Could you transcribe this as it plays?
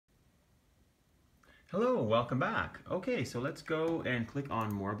Hello, welcome back. Okay, so let's go and click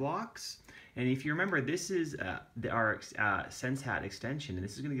on more blocks. And if you remember, this is our SenseHat extension, and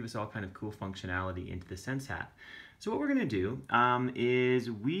this is going to give us all kind of cool functionality into the SenseHat. So what we're going to do is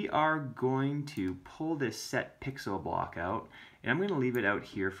we are going to pull this set pixel block out, and I'm going to leave it out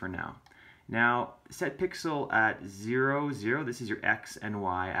here for now. Now, set pixel at 0, 0, this is your X and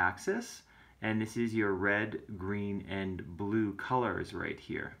Y axis, and this is your red, green, and blue colors right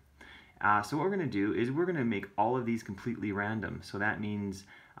here. So what we're going to do is we're going to make all of these completely random. So that means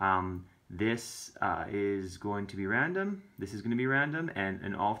this is going to be random, this is going to be random,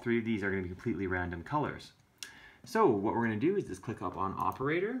 and all three of these are going to be completely random colors. So what we're going to do is just click up on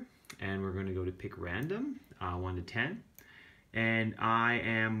operator, and we're going to go to pick random, 1 to 10. And I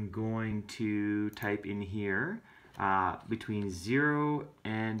am going to type in here between 0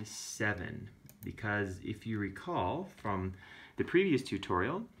 and 7, because if you recall from the previous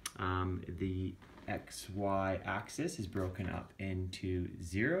tutorial, the XY axis is broken up into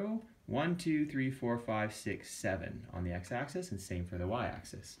 0, 1, 2, 3, 4, 5, 6, 7 on the x-axis, and same for the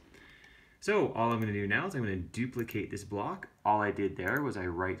y-axis. So all I'm going to do now is I'm going to duplicate this block. All I did there was I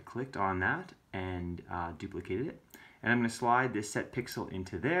right-clicked on that and duplicated it. And I'm going to slide this set pixel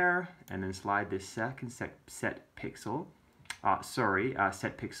into there, and then slide this second set pixel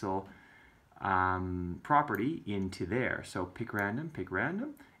property into there. So pick random,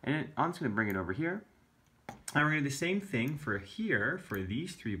 and I'm just going to bring it over here. And we're going to do the same thing for here, for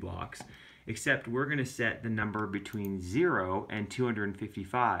these three blocks, except we're going to set the number between 0 and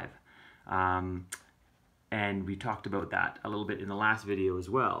 255. And we talked about that a little bit in the last video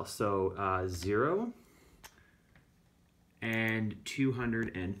as well. So 0 and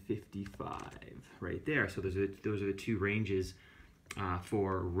 255 right there. So those are the two ranges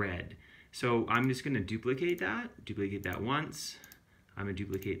for red. So I'm just going to duplicate that once. I'm going to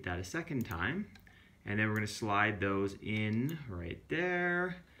duplicate that a second time, and then we're going to slide those in right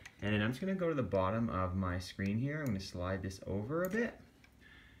there. And then I'm just going to go to the bottom of my screen here. I'm going to slide this over a bit,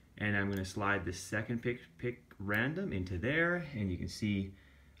 and I'm going to slide the second pick random into there, and you can see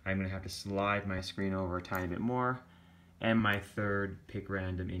I'm going to have to slide my screen over a tiny bit more, and my third pick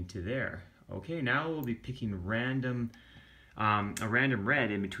random into there. Okay, now we'll be picking a random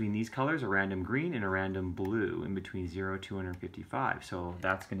red in between these colors, a random green, and a random blue in between 0 and 255. So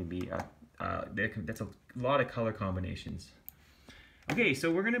that's going to be that's a lot of color combinations. Okay,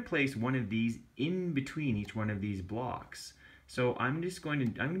 so we're going to place one of these in between each one of these blocks. So I'm going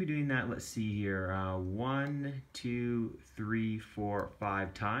to be doing that. Let's see here, 1, 2, 3, 4,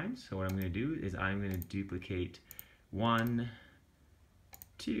 5 times. So what I'm going to do is I'm going to duplicate 1,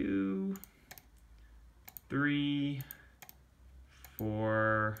 2, 3,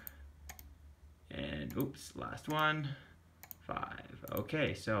 4, and oops, last one, 5.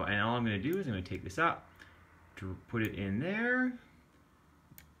 Okay, so, and all I'm going to do is I'm going to take this up, put it in there,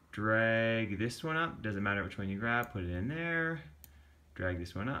 drag this one up, doesn't matter which one you grab, put it in there, drag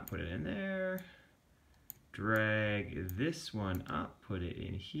this one up, put it in there, drag this one up, put it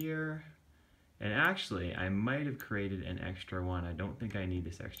in here, and actually I might have created an extra one. I don't think I need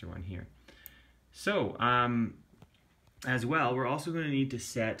this extra one here. So, as well, we're also going to need to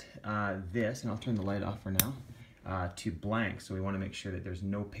set this, and I'll turn the light off for now, to blank. So we want to make sure that there's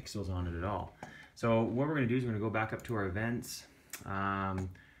no pixels on it at all. So what we're going to do is we're going to go back up to our events.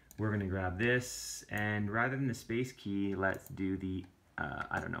 We're going to grab this, and rather than the space key, let's do the,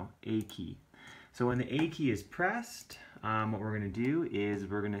 I don't know, A key. So when the A key is pressed, what we're going to do is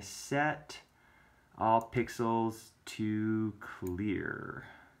we're going to set all pixels to clear.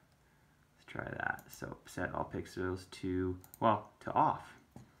 Try that. So set all pixels to, well, to off.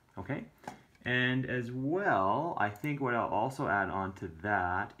 Okay. And as well, I think what I'll also add on to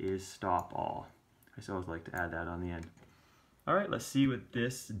that is stop all. I always like to add that on the end. All right, let's see what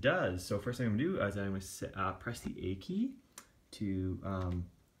this does. So first thing I'm going to do is I'm going to press the A key to,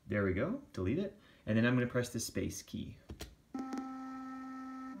 there we go, delete it. And then I'm going to press the space key.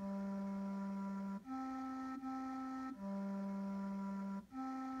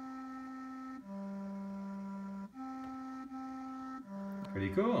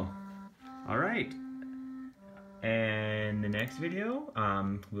 Pretty cool. All right. And the next video,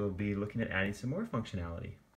 we'll be looking at adding some more functionality.